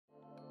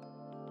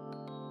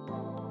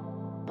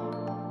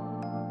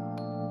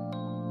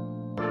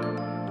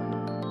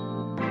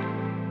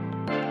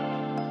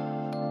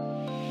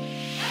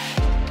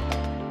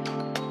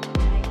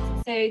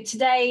So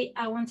today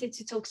I wanted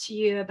to talk to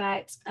you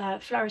about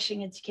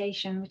flourishing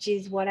education, which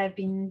is what I've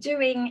been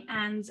doing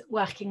and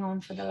working on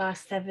for the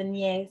last 7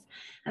 years.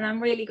 And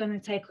I'm really going to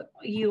take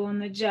you on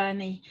that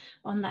journey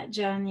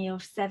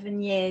of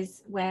 7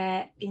 years,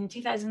 where in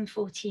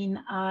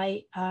 2014,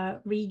 I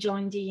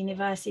rejoined the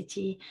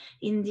university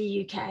in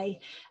the UK.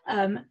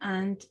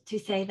 And to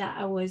say that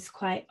I was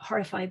quite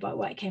horrified by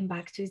what I came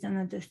back to is an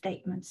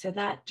understatement. So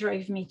that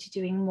drove me to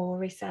doing more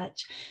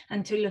research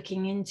and to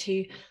looking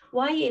into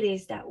why it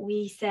is that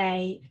we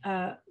say,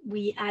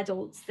 we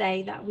adults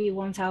say that we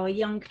want our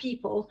young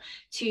people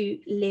to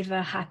live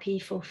a happy,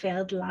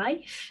 fulfilled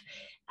life.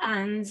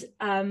 And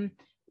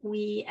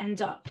we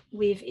end up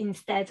with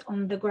instead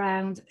on the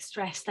ground,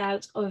 stressed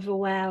out,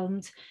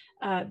 overwhelmed,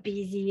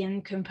 busy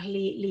and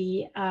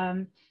completely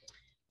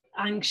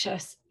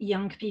anxious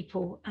young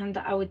people. And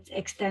I would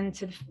extend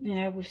to,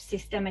 with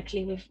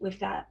systemically with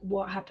that,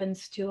 what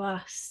happens to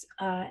us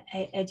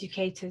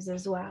educators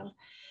as well.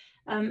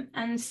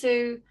 And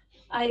so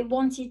I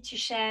wanted to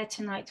share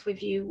tonight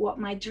with you what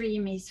my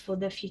dream is for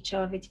the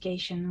future of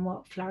education and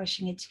what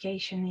flourishing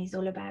education is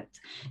all about.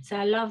 So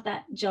I love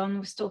that John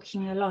was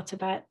talking a lot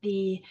about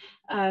the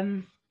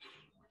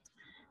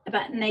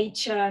about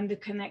nature and the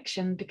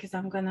connection, because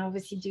I'm going to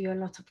obviously do a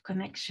lot of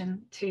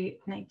connection to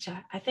nature.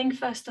 I think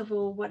first of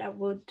all, what I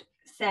would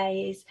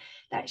say is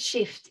that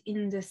shift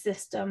in the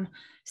system.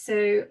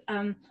 So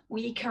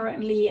we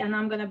currently, and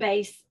I'm going to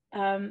base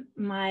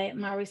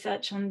my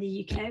research on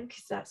the UK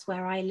because that's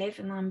where I live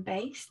and I'm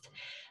based.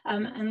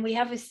 And we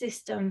have a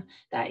system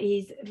that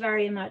is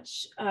very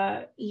much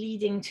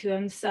leading to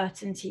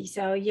uncertainty.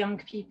 So young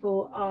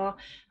people are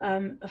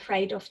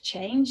afraid of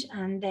change,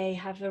 and they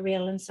have a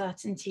real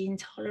uncertainty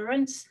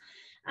intolerance,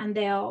 and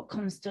they are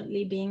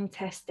constantly being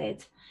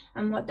tested.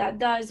 And what that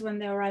does when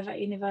they arrive at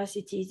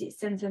universities, it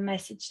sends a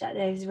message that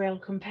there is real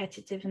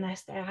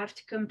competitiveness. They have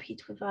to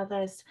compete with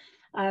others.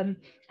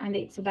 And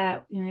it's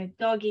about,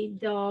 dog eat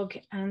dog,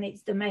 and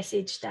it's the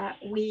message that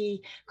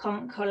we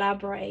can't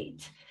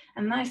collaborate.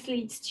 And this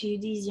leads to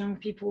these young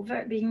people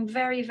being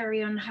very,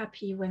 very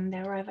unhappy when they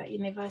arrive at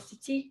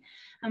university.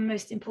 And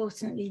most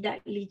importantly,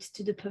 that leads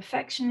to the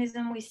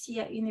perfectionism we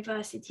see at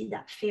university,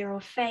 that fear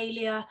of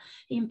failure,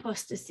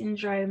 imposter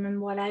syndrome,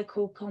 and what I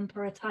call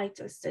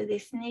comparatitis. So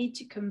this need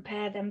to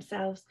compare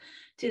themselves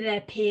to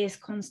their peers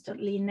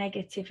constantly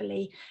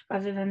negatively,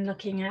 rather than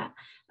looking at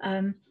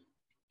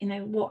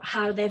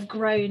how they've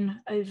grown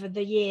over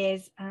the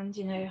years, and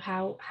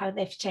how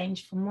they've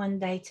changed from one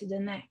day to the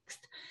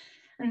next.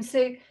 And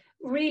so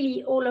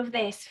really all of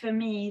this for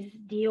me is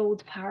the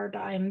old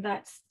paradigm.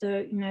 That's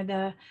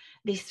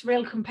this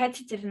real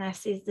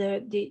competitiveness is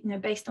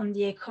based on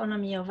the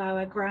economy of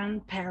our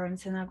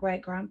grandparents and our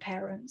great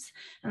grandparents.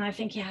 And I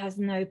think it has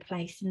no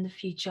place in the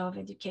future of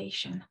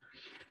education.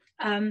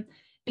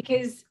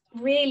 Because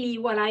really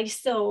what I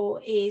saw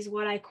is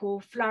what I call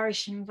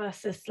flourishing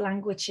versus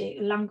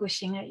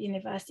languishing at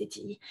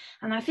university.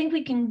 And I think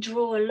we can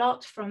draw a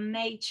lot from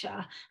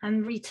nature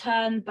and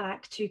return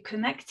back to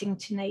connecting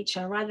to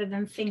nature, rather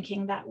than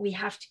thinking that we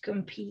have to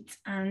compete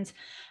and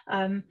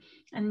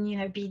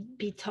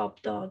be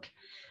top dog.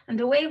 And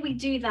the way we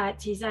do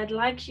that is, I'd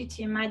like you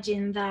to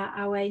imagine that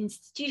our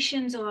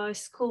institutions or our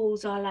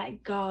schools are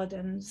like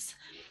gardens.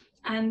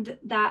 And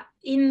that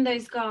in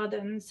those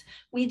gardens,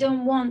 we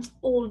don't want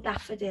all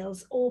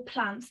daffodils, all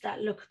plants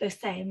that look the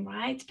same,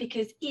 right?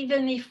 Because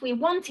even if we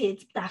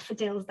wanted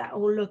daffodils that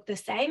all look the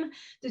same,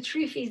 the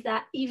truth is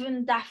that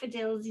even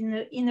daffodils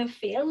in a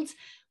field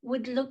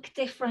would look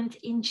different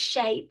in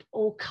shape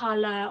or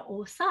color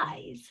or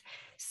size.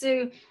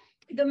 So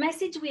the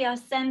message we are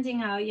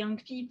sending our young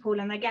people,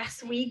 and I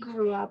guess I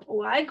grew up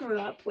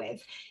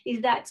with,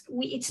 is that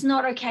it's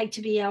not okay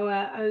to be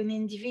our own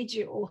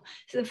individual.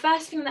 So the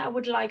first thing that I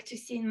would like to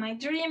see in my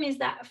dream is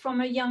that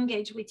from a young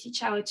age, we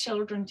teach our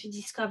children to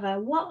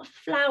discover what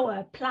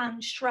flower,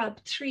 plant,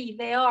 shrub, tree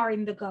they are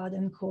in the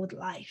garden called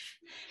life,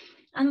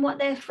 and what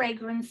their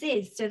fragrance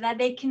is, so that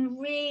they can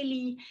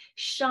really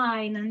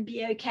shine and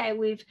be okay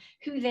with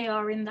who they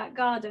are in that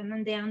garden,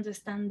 and they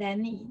understand their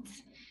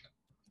needs.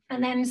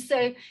 And then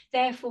so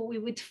therefore we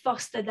would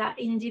foster that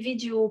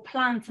individual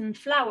plant and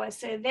flower,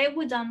 so they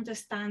would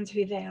understand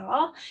who they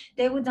are,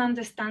 they would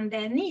understand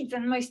their needs,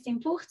 and most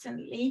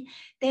importantly,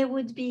 they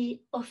would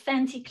be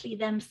authentically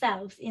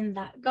themselves in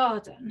that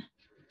garden.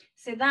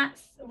 So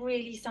that's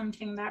really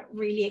something that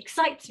really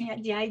excites me,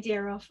 at the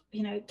idea of,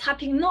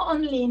 tapping not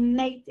only in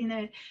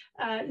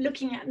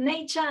looking at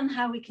nature and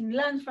how we can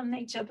learn from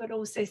nature, but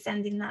also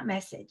sending that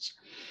message.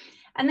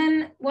 And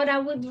then what I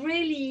would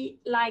really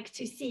like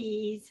to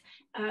see is,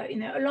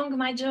 along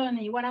my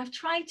journey, what I've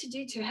tried to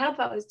do to help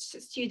our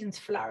students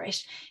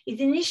flourish is,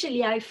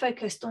 initially I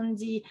focused on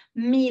the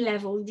me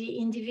level, the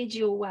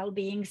individual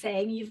well-being,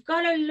 saying you've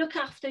got to look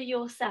after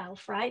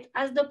yourself, right?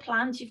 As the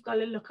plant, you've got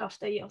to look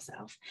after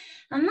yourself.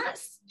 And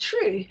that's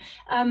true.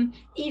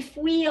 If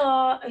we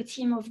are a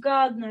team of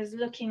gardeners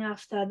looking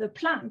after the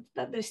plant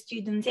that the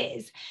student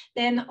is,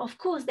 then of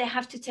course they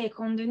have to take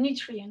on the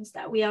nutrients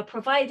that we are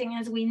providing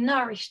as we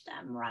nourish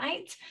them,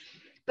 right?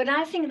 But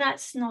I think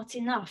that's not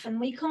enough, and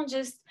we can't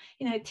just,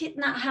 you know, Thich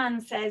Nhat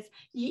Hanh says,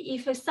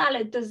 if a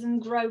salad doesn't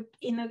grow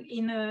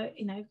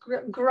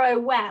grow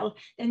well,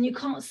 then you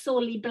can't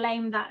solely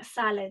blame that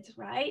salad,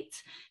 right?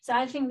 So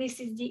I think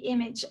this is the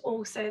image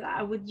also that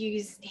I would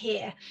use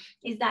here,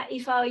 is that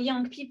if our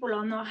young people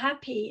are not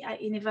happy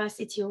at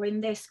university or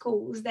in their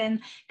schools,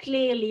 then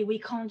clearly we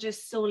can't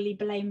just solely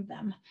blame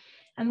them.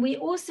 And we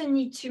also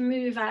need to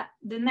move at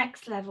the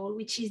next level,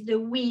 which is the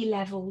we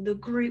level, the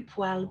group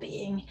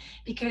well-being,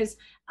 because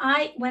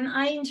when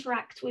I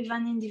interact with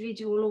an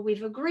individual or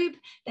with a group,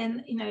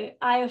 then, you know,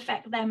 I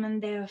affect them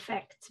and they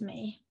affect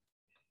me.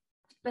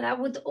 But I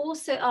would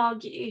also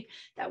argue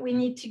that we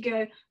need to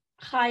go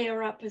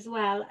higher up as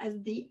well as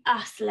the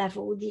us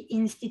level, the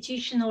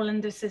institutional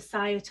and the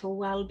societal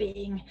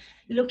well-being,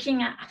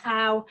 looking at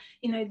how,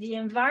 you know, the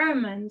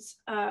environment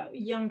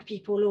young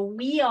people or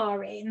we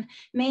are in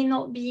may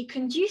not be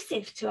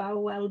conducive to our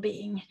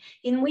well-being,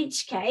 in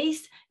which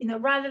case, you know,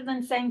 rather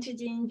than saying to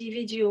the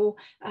individual,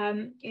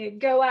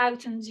 go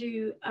out and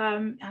do,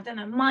 I don't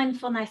know,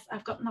 mindfulness.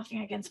 I've got nothing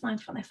against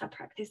mindfulness, I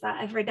practice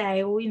that every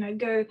day, or, you know,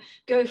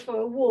 go for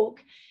a walk.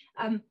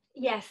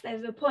 Yes,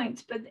 there's a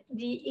point, but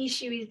the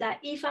issue is that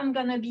if I'm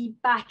going to be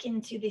back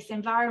into this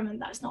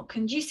environment that's not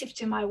conducive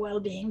to my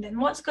well-being, then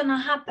what's going to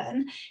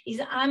happen is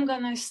I'm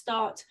going to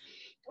start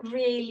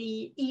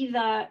really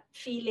either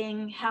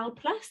feeling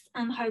helpless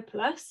and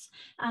hopeless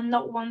and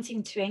not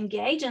wanting to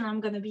engage, and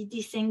I'm going to be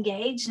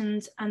disengaged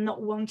and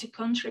not want to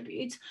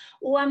contribute,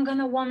 or I'm going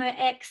to want to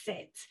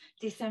exit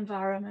this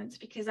environment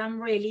because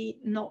I'm really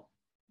not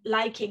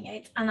liking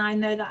it, and I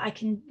know that I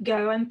can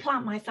go and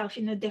plant myself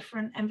in a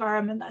different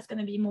environment that's going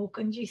to be more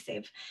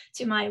conducive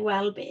to my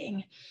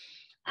well-being.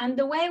 And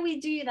the way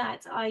we do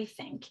that, I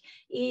think,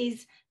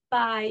 is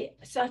by,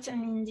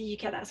 certainly in the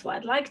UK, that's what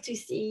I'd like to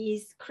see,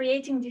 is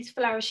creating this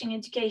flourishing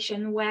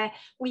education where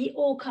we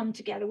all come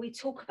together. We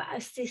talk about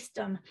a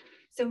system.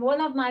 So one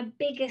of my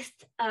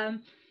biggest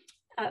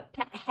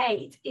pet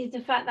hate is the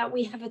fact that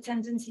we have a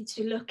tendency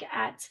to look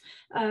at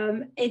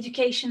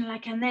education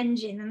like an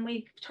engine, and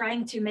we're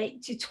trying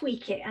to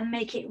tweak it and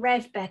make it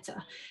rev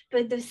better.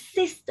 But the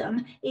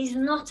system is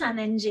not an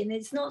engine.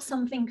 It's not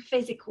something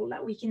physical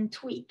that we can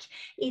tweak.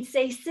 It's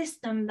a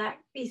system that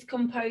is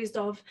composed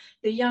of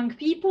the young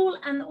people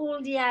and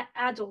all the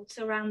adults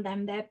around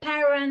them, their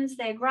parents,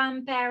 their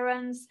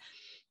grandparents,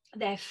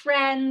 their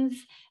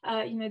friends,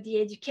 you know, the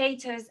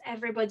educators,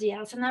 everybody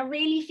else. And I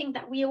really think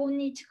that we all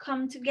need to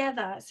come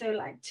together. So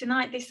like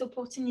tonight, this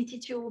opportunity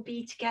to all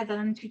be together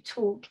and to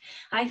talk,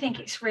 I think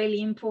it's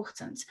really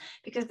important,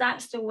 because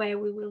that's the way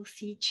we will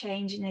see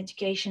change in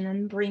education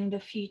and bring the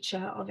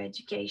future of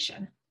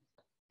education.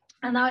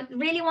 And I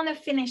really want to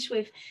finish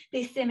with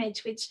this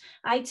image, which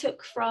I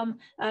took from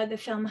the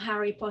film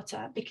Harry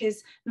Potter,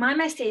 because my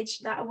message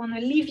that I want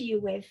to leave you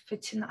with for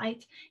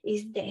tonight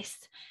is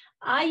this.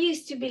 I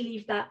used to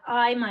believe that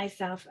I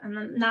myself,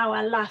 and now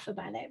I laugh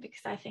about it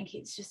because I think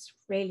it's just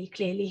really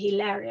clearly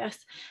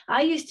hilarious.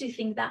 I used to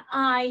think that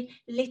I,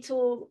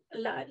 little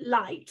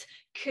light,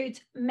 could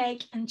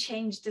make and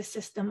change the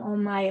system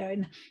on my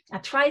own. I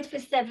tried for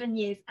 7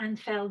 years and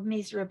failed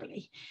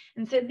miserably.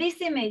 And so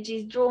this image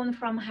is drawn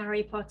from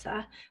Harry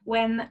Potter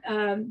when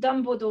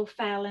Dumbledore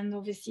fell and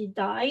obviously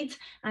died,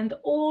 and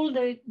all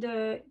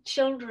the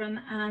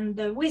children and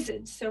the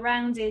wizards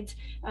surrounded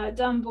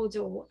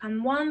Dumbledore,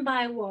 and one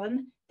by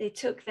one they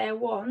took their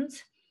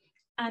wands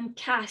and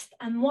cast,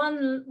 and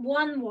one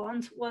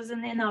wand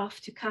wasn't enough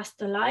to cast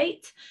the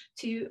light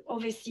to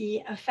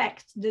obviously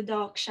affect the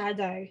dark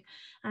shadow,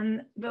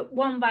 but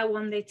one by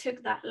one they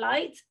took that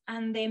light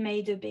and they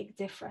made a big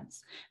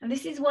difference. And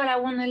this is what I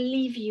want to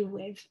leave you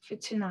with for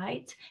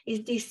tonight,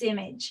 is this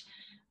image.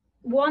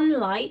 One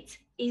light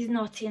is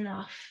not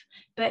enough,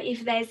 but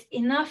if there's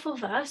enough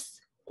of us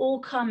all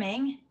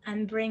coming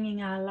and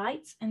bringing our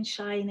lights and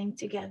shining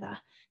together,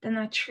 then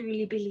I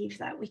truly believe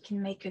that we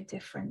can make a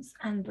difference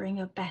and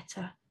bring a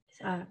better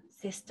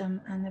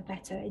system and a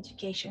better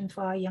education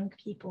for our young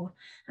people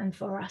and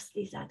for us,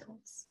 these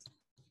adults.